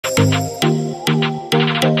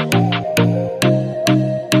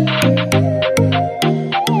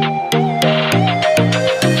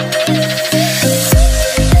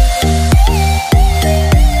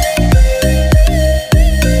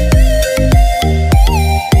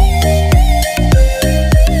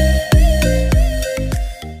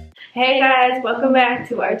welcome back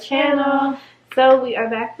to our channel. So we are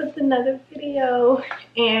back with another video,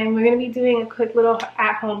 and we're going to be doing a quick little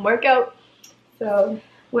at-home workout. So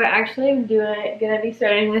we're actually going to be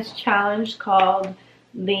starting this challenge called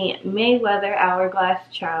the Mayweather Hourglass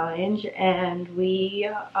Challenge, and we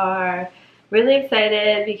are really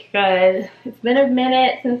excited because it's been a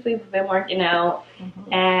minute since we've been working out,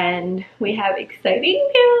 and we have exciting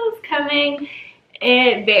news coming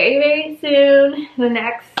in very soon, the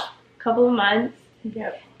next couple of months.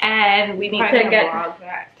 Yep. And we need to get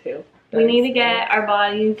that too. We need to get our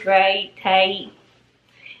bodies right, tight,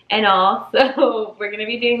 and all. So we're gonna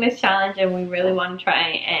be doing this challenge, and we really want to try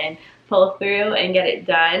and pull through and get it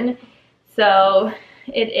done. So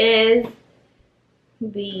it is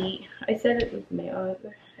I said it was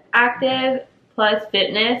Mayweather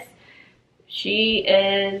AktiveFitness. She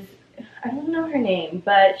is, I don't know her name,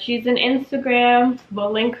 but she's an Instagram.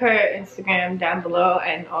 We'll link her Instagram down below,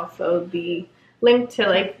 and also the link to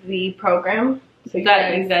like the program so you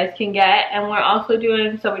guys can get. And we're also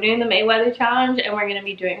doing, so we're doing the Mayweather challenge, and we're going to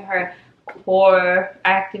be doing her core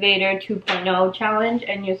activator 2.0 challenge.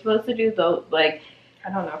 And you're supposed to do those, like, I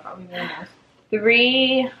don't know, probably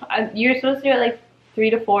you're supposed to do it like 3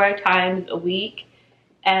 to 4 times a week,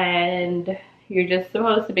 and you're just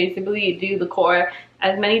supposed to basically do the core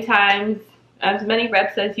as many times, as many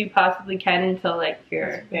reps as you possibly can until like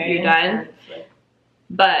you're done.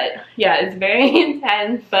 But yeah, it's very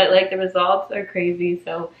intense, but like the results are crazy,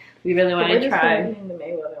 so we really want to try. We're just doing the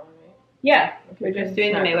Mayweather one, right? Yeah, we're just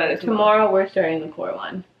doing the Mayweather. Tomorrow we're starting the core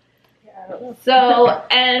one. Yeah, I don't know. So,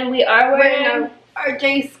 and we are wearing our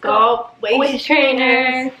J Sculpt waist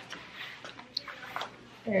trainers.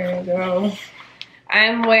 There we go.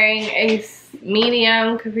 I'm wearing a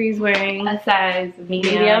medium. Capri's wearing a size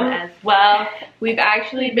medium as well. We've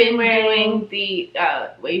actually been doing the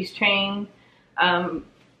waist train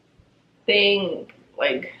thing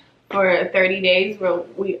like for 30 days. Where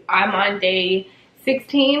I'm on day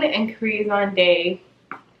 16 and Capri's on day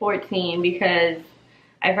 14 because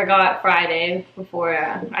I forgot Friday before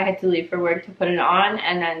I had to leave for work to put it on,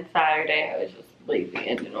 and then Saturday I was just lazy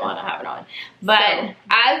and didn't want to have it on. But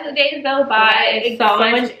as the days go by, it's so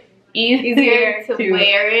much easier to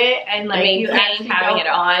wear it, and like you actually having it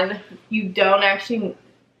on, you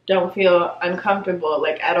don't feel uncomfortable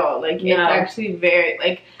like at all. Like it's actually very,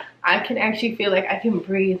 like I can actually feel like I can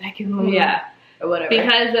breathe, I can move, or whatever.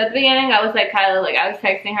 Because at the beginning I was like, Kyla, like I was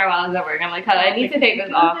texting her while I was at work. I'm like, Kyla, I need to take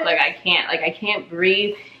this off. Like I can't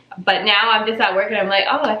breathe. But now I'm just at work and I'm like,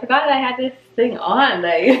 oh, I forgot I had this thing on.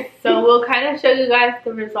 Like, so we'll kind of show you guys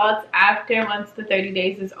the results after, once the 30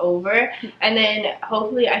 days is over. And then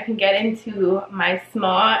hopefully I can get into my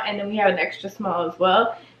small, and then we have an extra small as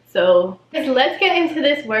well. So let's get into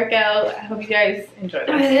this workout. I hope you guys enjoy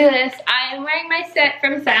this. I am wearing my set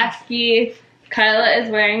from Sasky. Kyla is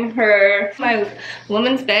wearing my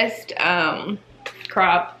woman's best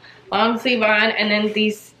crop long sleeve on, and then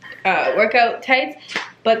these workout tights.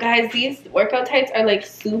 But guys, these workout tights are like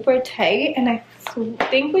super tight, and I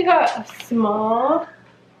think we got a small,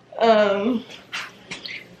 but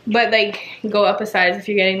like go up a size if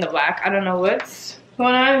you're getting the black. I don't know what's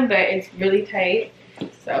going on, but it's really tight.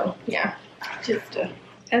 So yeah,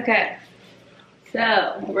 okay.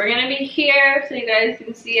 So we're gonna be here so you guys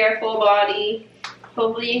can see our full body.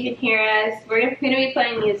 Hopefully you can hear us. We're gonna be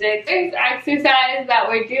playing music. This exercise that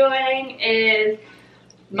we're doing is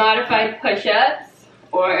modified push-ups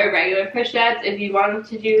or irregular push-ups. If you want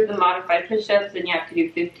to do the modified push-ups, then you have to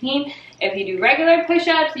do 15. If you do regular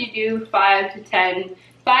push-ups, you do 5 to 10.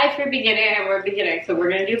 5 for beginner, and we're beginner, so we're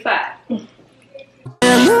gonna do 5.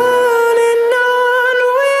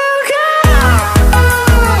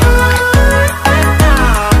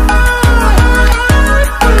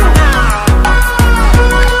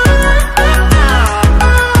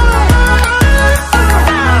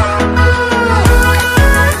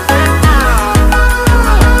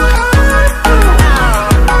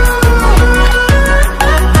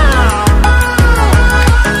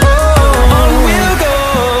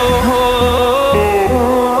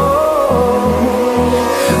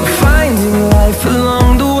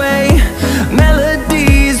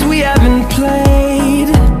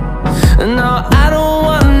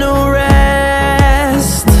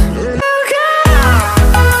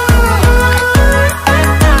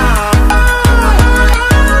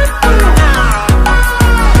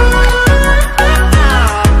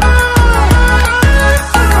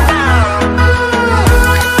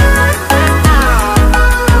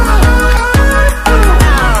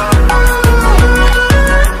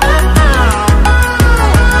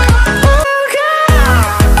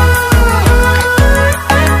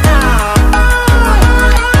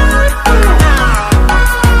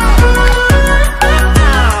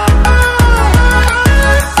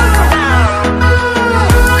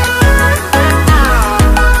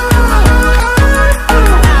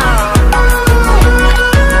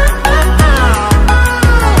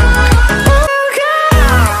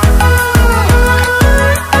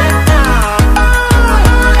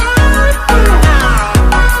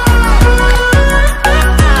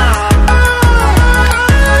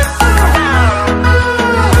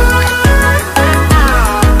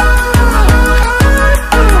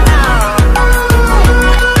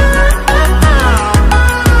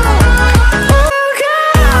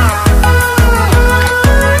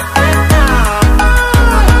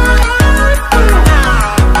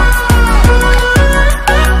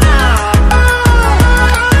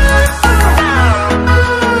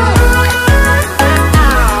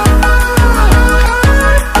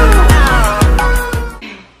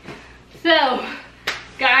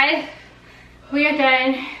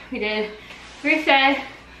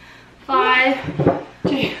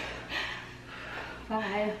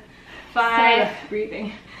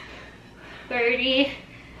 think? 30.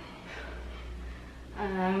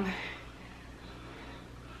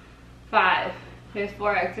 5. There's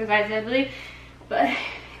 4 exercises, I believe. But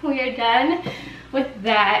we are done with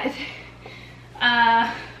that.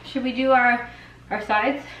 Should we do our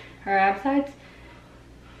sides? Our ab sides?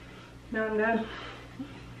 No, I'm done.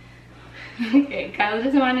 Okay, Kyle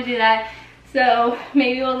doesn't want to do that. So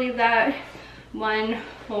maybe we'll leave that one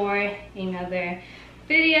for another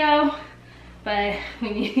video. But we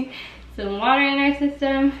need some water in our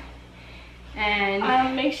system.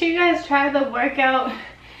 And make sure you guys try the workout.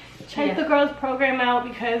 Check the girls program out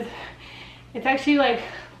because it's actually like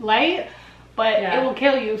light, but it will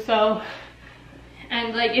kill you. So,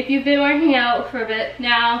 and like if you've been working out for a bit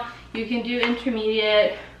now, you can do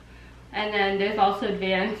intermediate, and then there's also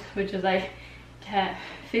advanced, which is like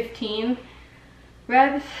 15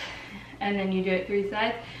 reps, and then you do it 3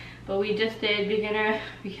 sets. But we just did beginner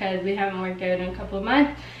because we haven't worked out in a couple of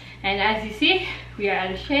months, and as you see, we are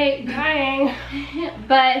out of shape. Dying.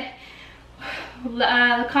 But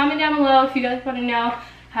comment down below if you guys want to know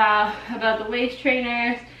about the waist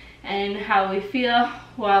trainers and how we feel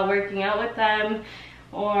while working out with them,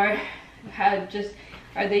 or how just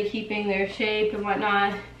are they keeping their shape and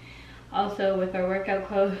whatnot. Also with our workout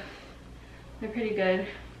clothes, they're pretty good.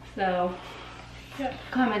 So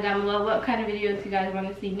comment down below what kind of videos you guys want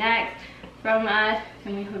to see next from us,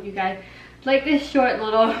 and we hope you guys like this short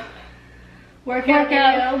little workout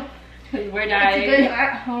video. Because we're dying. It's a good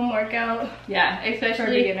at-home workout. Yeah, especially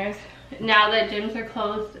for beginners. Now that gyms are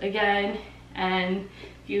closed again, and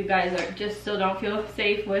you guys still don't feel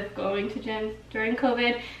safe with going to gyms during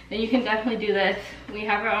COVID, then you can definitely do this. We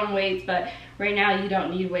have our own weights, but right now you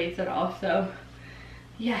don't need weights at all. So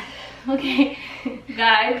yeah, okay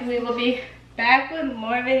guys, we will be back with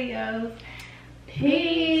more videos.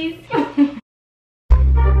 Peace.